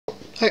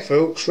Hi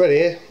folks, Red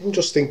here. I'm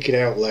just thinking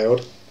out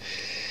loud.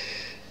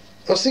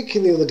 I was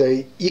thinking the other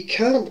day, you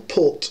can't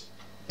put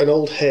an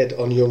old head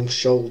on young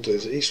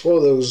shoulders. It's one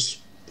of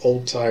those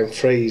old time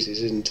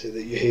phrases, isn't it,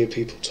 that you hear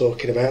people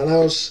talking about.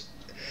 And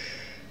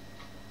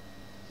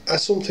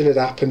something had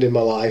happened in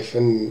my life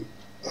and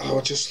I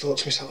just thought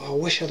to myself, I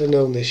wish I'd have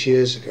known this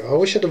years ago. I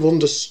wish I'd have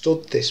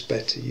understood this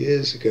better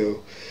years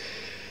ago.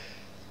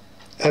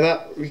 And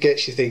that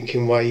gets you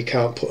thinking why you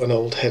can't put an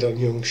old head on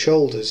young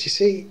shoulders. You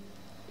see,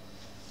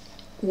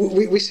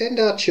 we send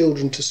our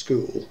children to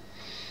school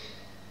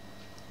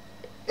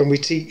and we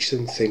teach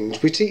them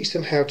things. We teach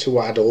them how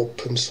to add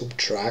up and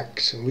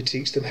subtract, and we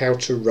teach them how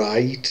to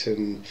write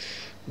and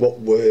what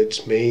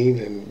words mean,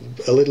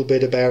 and a little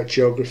bit about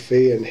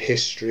geography and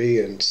history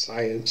and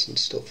science and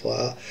stuff like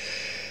that.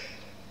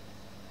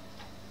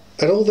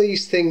 And all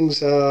these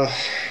things are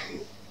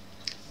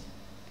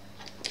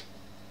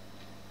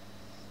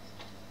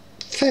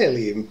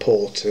fairly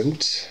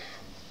important,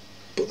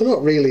 but they're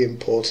not really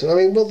important. I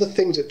mean, one of the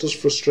things that does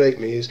frustrate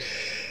me is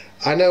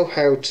I know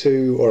how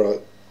to, or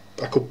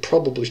I could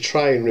probably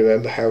try and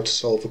remember how to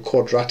solve a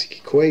quadratic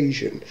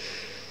equation,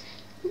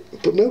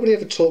 but nobody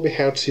ever taught me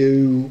how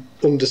to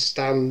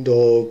understand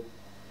or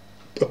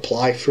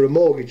apply for a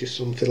mortgage or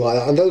something like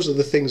that. And those are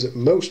the things that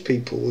most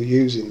people will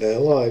use in their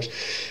lives.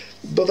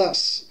 But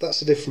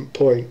that's a different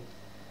point.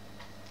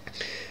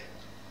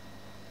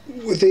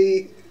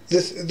 The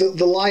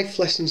life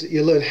lessons that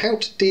you learn, how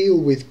to deal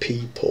with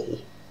people,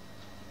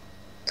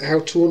 how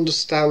to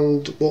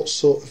understand what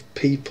sort of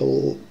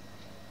people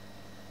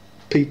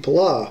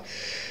are,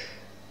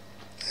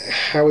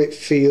 how it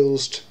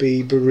feels to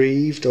be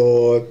bereaved,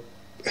 or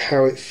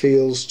how it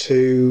feels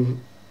to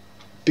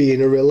be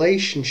in a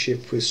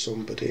relationship with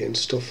somebody and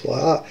stuff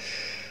like that.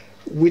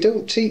 We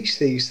don't teach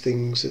these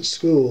things at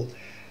school.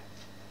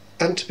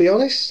 And to be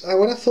honest,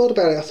 when I thought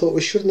about it, I thought we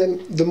shouldn't.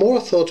 Then the more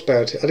I thought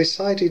about it, I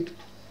decided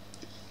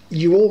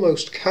you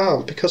almost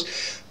can't, because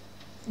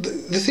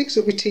the things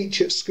that we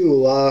teach at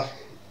school are,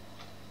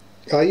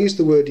 I use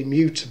the word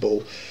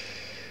immutable.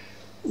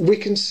 We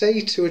can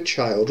say to a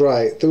child,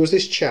 right, there was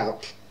this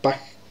chap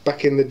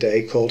back in the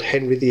day called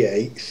Henry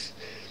VIII,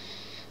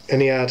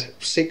 and he had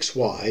 6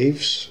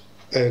 wives,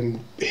 and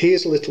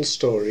here's a little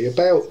story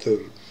about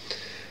them.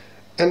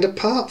 And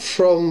apart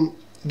from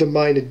the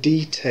minor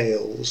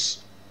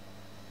details,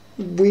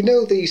 we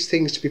know these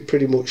things to be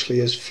pretty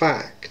muchly as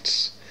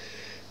facts.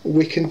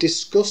 We can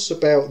discuss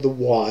about the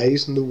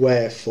whys and the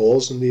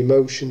wherefores and the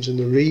emotions and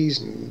the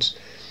reasons,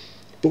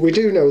 but we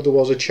do know there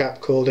was a chap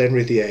called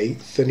Henry VIII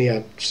and he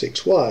had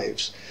 6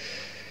 wives.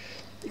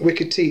 We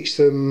could teach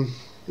them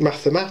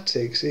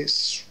mathematics.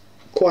 It's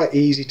quite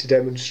easy to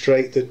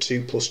demonstrate that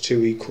 2 +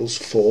 2 =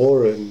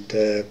 4,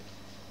 and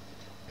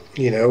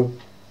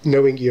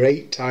knowing your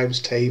 8 times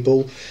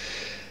table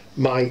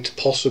might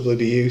possibly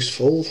be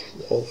useful,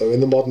 although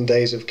in the modern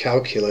days of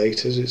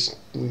calculators it's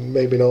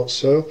maybe not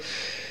so.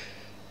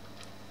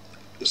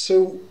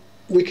 So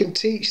we can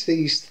teach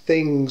these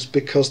things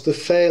because they're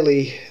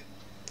fairly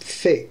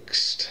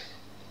fixed,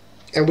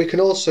 and we can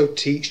also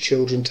teach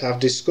children to have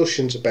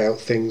discussions about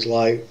things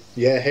like,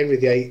 yeah, Henry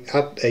VIII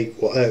had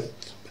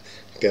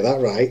get that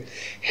right,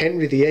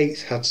 Henry VIII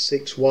had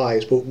 6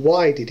 wives, but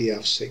why did he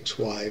have 6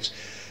 wives?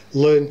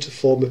 Learn to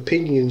form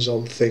opinions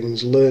on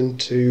things, learn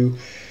to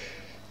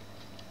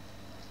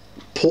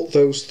put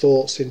those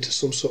thoughts into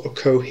some sort of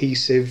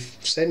cohesive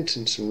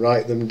sentence and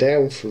write them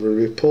down for a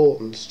report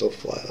and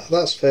stuff like that.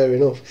 That's fair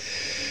enough.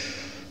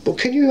 But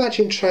can you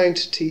imagine trying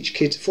to teach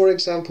kids, for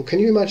example, can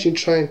you imagine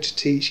trying to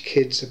teach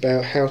kids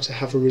about how to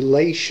have a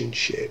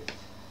relationship?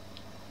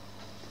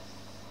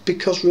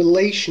 Because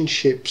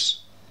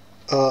relationships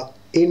are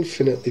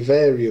infinitely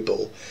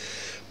variable.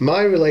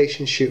 My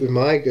relationship with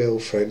my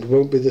girlfriend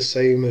won't be the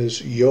same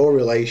as your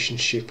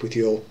relationship with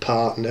your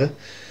partner.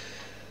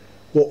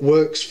 What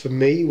works for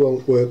me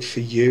won't work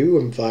for you,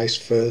 and vice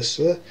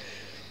versa.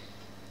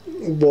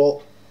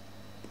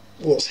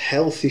 What's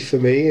healthy for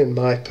me and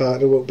my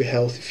partner won't be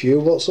healthy for you.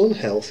 What's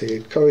unhealthy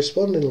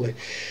correspondingly.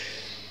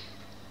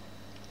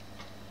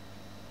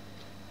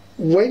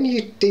 When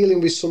you're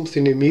dealing with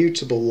something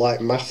immutable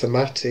like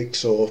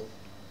mathematics or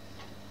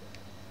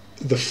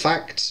the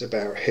facts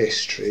about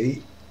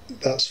history,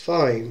 that's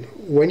fine.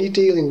 When you're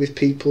dealing with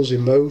people's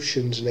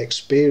emotions and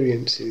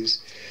experiences,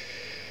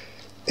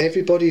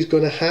 everybody's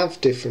going to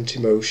have different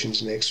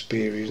emotions and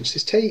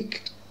experiences.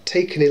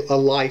 Taking a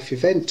life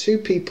event, 2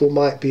 people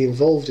might be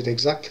involved in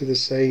exactly the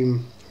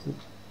same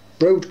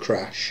road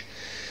crash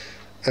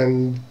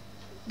and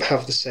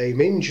have the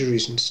same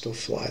injuries and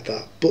stuff like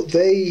that, but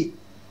they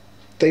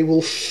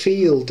will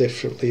feel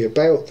differently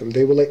about them,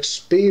 they will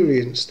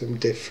experience them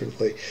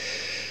differently.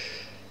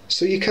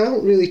 So you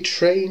can't really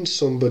train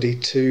somebody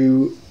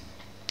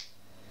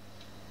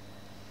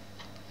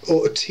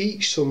or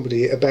teach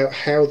somebody about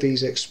how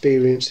these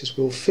experiences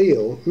will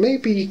feel.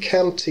 Maybe you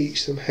can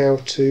teach them how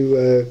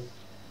to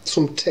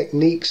some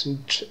techniques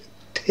and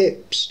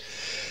tips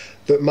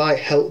that might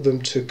help them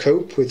to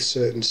cope with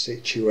certain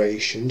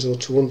situations or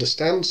to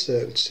understand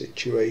certain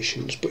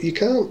situations, but you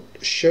can't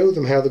show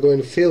them how they're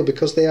going to feel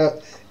because they are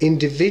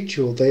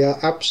individual, they are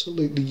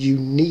absolutely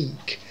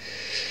unique.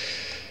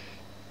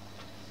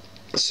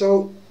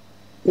 So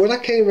when I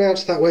came around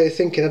to that way of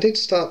thinking, I did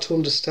start to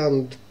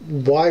understand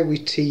why we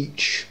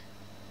teach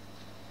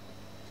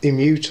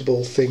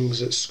immutable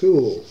things at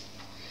school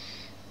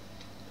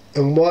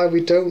and why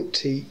we don't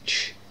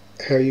teach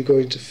how you're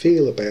going to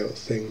feel about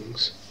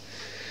things.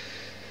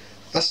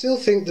 I still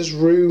think there's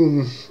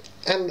room,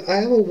 and I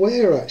am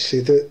aware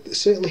actually that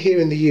certainly here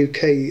in the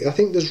UK, I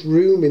think there's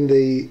room in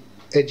the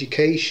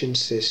education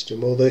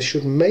system, or they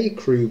should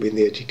make room in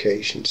the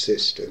education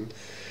system,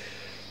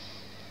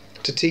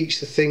 to teach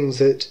the things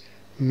that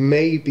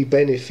may be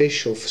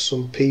beneficial for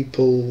some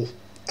people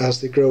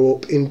as they grow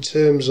up, in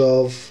terms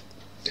of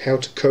how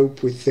to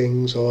cope with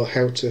things or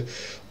how to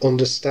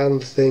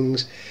understand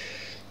things,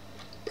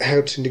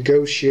 how to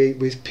negotiate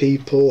with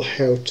people,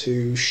 how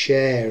to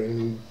share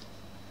and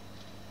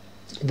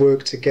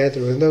work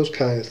together and those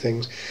kind of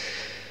things,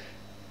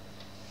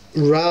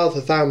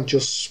 rather than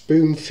just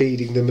spoon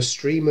feeding them a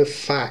stream of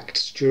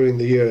facts during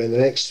the year and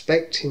then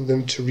expecting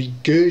them to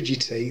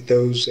regurgitate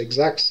those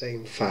exact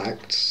same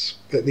facts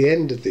at the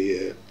end of the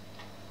year.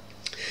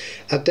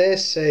 I dare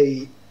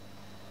say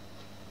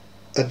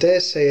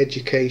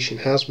education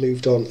has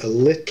moved on a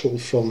little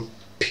from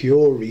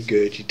pure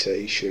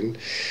regurgitation,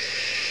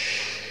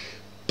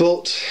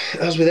 but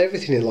as with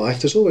everything in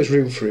life, there's always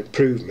room for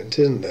improvement,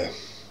 isn't there?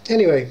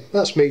 Anyway,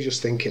 that's me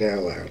just thinking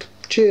out loud.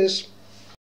 Cheers.